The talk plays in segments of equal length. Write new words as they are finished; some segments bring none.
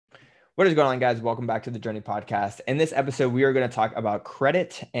What is going on, guys? Welcome back to the Journey Podcast. In this episode, we are going to talk about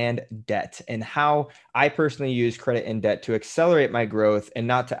credit and debt and how I personally use credit and debt to accelerate my growth and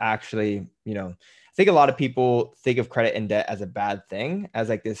not to actually, I think a lot of people think of credit and debt as a bad thing, as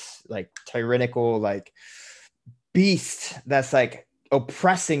like this like tyrannical like beast that's like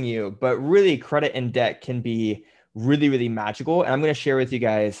oppressing you. But really, credit and debt can be really, really magical. And I'm going to share with you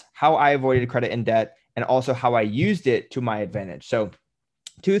guys how I avoided credit and debt and also how I used it to my advantage. So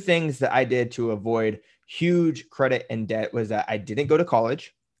two things that I did to avoid huge credit and debt was that I didn't go to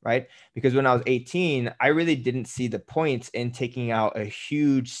college, right? Because when I was 18, I really didn't see the points in taking out a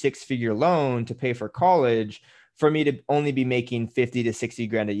huge six-figure loan to pay for college for me to only be making 50 to 60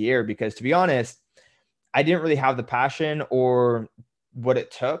 grand a year. Because to be honest, I didn't really have the passion or what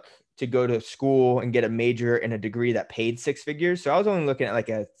it took to go to school and get a major and a degree that paid six figures. So I was only looking at like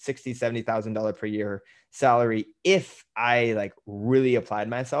a $60,000, $70,000 per year salary if I like really applied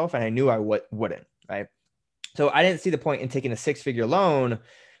myself, and I knew I wouldn't, right? So I didn't see the point in taking a six-figure loan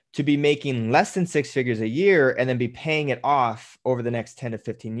to be making less than six figures a year and then be paying it off over the next 10 to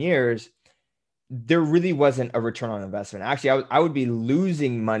 15 years. There really wasn't a return on investment. Actually, I would be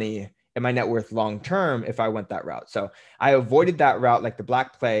losing money in my net worth long term if I went that route. So I avoided that route like the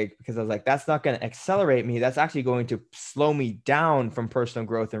Black Plague because I was like, that's not going to accelerate me. That's actually going to slow me down from personal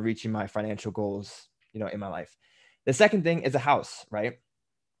growth and reaching my financial goals, in my life. The second thing is a house, right?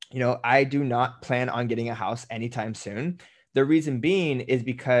 I do not plan on getting a house anytime soon. The reason being is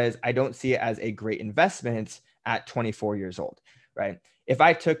because I don't see it as a great investment at 24 years old, right? If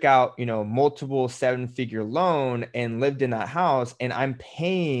I took out, multiple seven-figure loan and lived in that house and I'm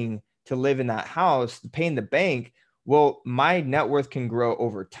paying to live in that house, paying the bank, well, my net worth can grow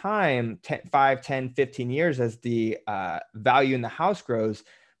over time, 10, 5, 10, 15 years as the value in the house grows.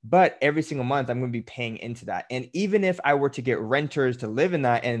 But every single month, I'm going to be paying into that. And even if I were to get renters to live in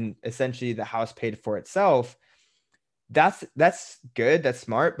that and essentially the house paid for itself, that's good. That's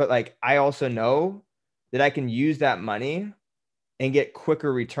smart. But like, I also know that I can use that money and get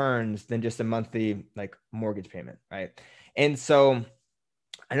quicker returns than just a monthly like mortgage payment, right? And so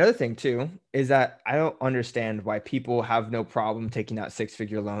another thing too is that I don't understand why people have no problem taking out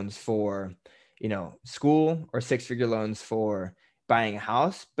six-figure loans for, school or six-figure loans for buying a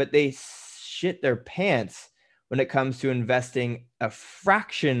house, but they shit their pants when it comes to investing a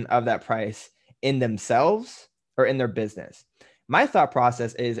fraction of that price in themselves or in their business. My thought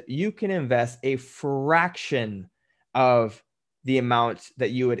process is you can invest a fraction of the amount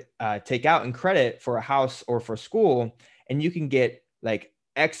that you would take out in credit for a house or for school, and you can get like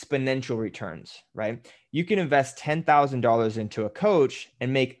exponential returns, right? You can invest $10,000 into a coach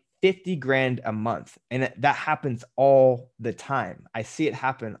and make 50 grand a month. And that happens all the time. I see it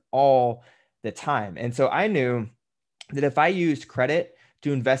happen all the time. And so I knew that if I used credit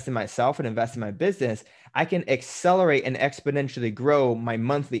to invest in myself and invest in my business, I can accelerate and exponentially grow my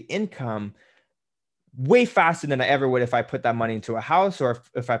monthly income way faster than I ever would if I put that money into a house or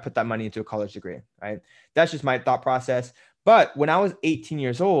if I put that money into a college degree, right? That's just my thought process. But when I was 18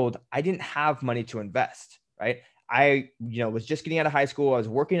 years old, I didn't have money to invest, right? I, was just getting out of high school. I was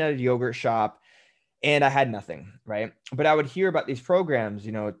working at a yogurt shop and I had nothing, right? But I would hear about these programs,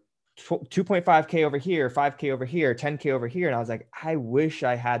 2.5K over here, 5K over here, 10K over here. And I was like, I wish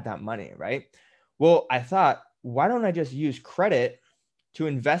I had that money, right? Well, I thought, why don't I just use credit to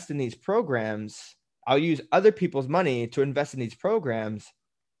invest in these programs? I'll use other people's money to invest in these programs.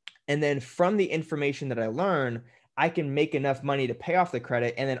 And then from the information that I learn, I can make enough money to pay off the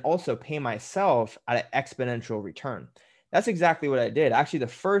credit and then also pay myself at an exponential return. That's exactly what I did. Actually, the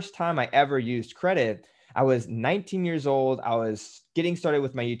first time I ever used credit, I was 19 years old. I was getting started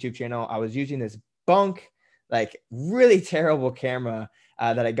with my YouTube channel. I was using this bunk, like really terrible camera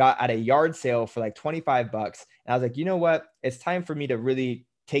that I got at a yard sale for like 25 bucks. And I was like, you know what? It's time for me to really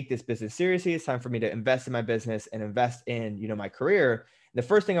take this business seriously. It's time for me to invest in my business and invest in, my career. The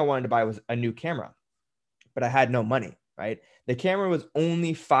first thing I wanted to buy was a new camera, but I had no money, right? The camera was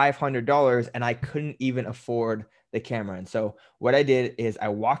only $500 and I couldn't even afford the camera. And so what I did is I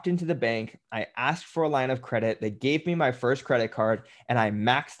walked into the bank, I asked for a line of credit. They gave me my first credit card and I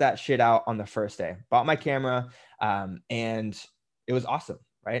maxed that shit out on the first day, bought my camera, and it was awesome,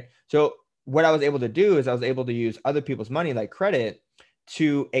 right? So what I was able to do is I was able to use other people's money like credit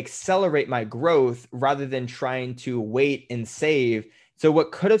to accelerate my growth rather than trying to wait and save. So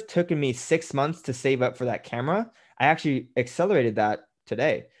what could have taken me 6 months to save up for that camera, I actually accelerated that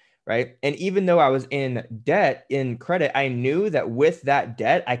today, right? And even though I was in debt in credit, I knew that with that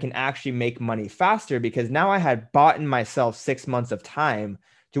debt, I can actually make money faster because now I had bought in myself 6 months of time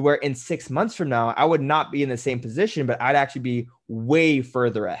to where in 6 months from now, I would not be in the same position, but I'd actually be way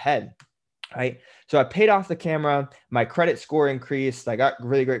further ahead. Right. So I paid off the camera, my credit score increased. I got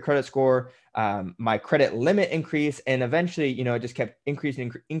really great credit score. My credit limit increased. And eventually, it just kept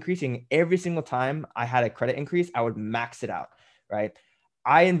increasing every single time I had a credit increase, I would max it out. Right.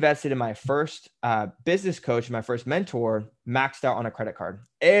 I invested in my first business coach, my first mentor, maxed out on a credit card.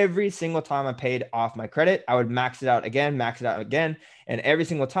 Every single time I paid off my credit, I would max it out again, max it out again. And every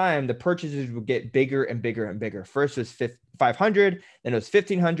single time the purchases would get bigger and bigger and bigger. First it was 500, then it was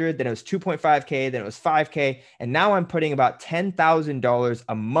 1,500, then it was 2.5K, then it was 5K. And now I'm putting about $10,000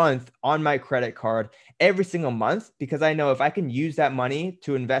 a month on my credit card every single month, because I know if I can use that money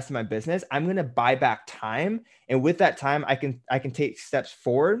to invest in my business, I'm going to buy back time. And with that time, I can take steps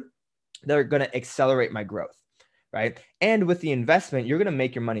forward that are going to accelerate my growth. Right. And with the investment, you're going to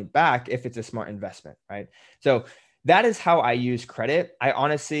make your money back if it's a smart investment. Right. So that is how I use credit. I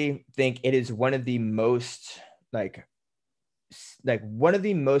honestly think it is one of the most like one of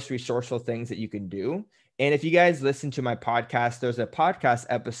the most resourceful things that you can do. And if you guys listen to my podcast, there's a podcast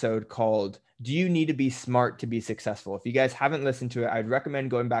episode called "Do You Need to Be Smart to Be Successful?" If you guys haven't listened to it, I'd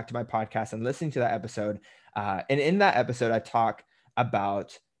recommend going back to my podcast and listening to that episode. And in that episode, I talk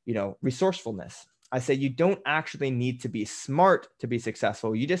about, resourcefulness. I say you don't actually need to be smart to be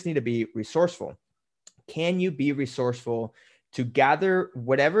successful. You just need to be resourceful. Can you be resourceful to gather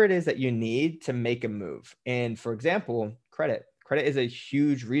whatever it is that you need to make a move? And for example, credit. Credit is a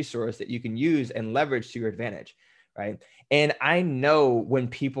huge resource that you can use and leverage to your advantage, right? And I know when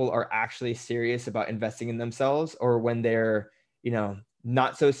people are actually serious about investing in themselves, or when they're,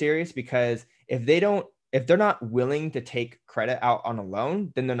 not so serious, because if they're not willing to take credit out on a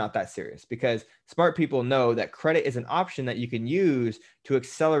loan, then they're not that serious, because smart people know that credit is an option that you can use to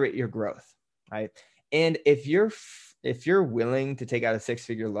accelerate your growth, right? And if you're willing to take out a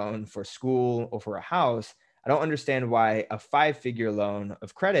 6-figure loan for school or for a house, I don't understand why a 5-figure loan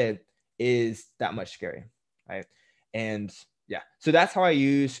of credit is that much scary, right? And yeah, so that's how I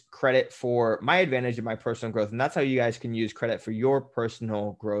use credit for my advantage and my personal growth. And that's how you guys can use credit for your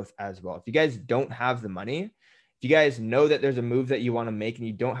personal growth as well. If you guys don't have the money, if you guys know that there's a move that you want to make and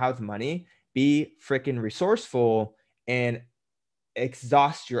you don't have the money, be freaking resourceful and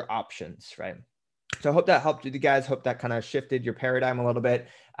exhaust your options, right? So I hope that helped you guys. Hope that kind of shifted your paradigm a little bit.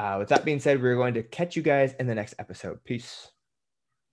 With that being said, we're going to catch you guys in the next episode. Peace.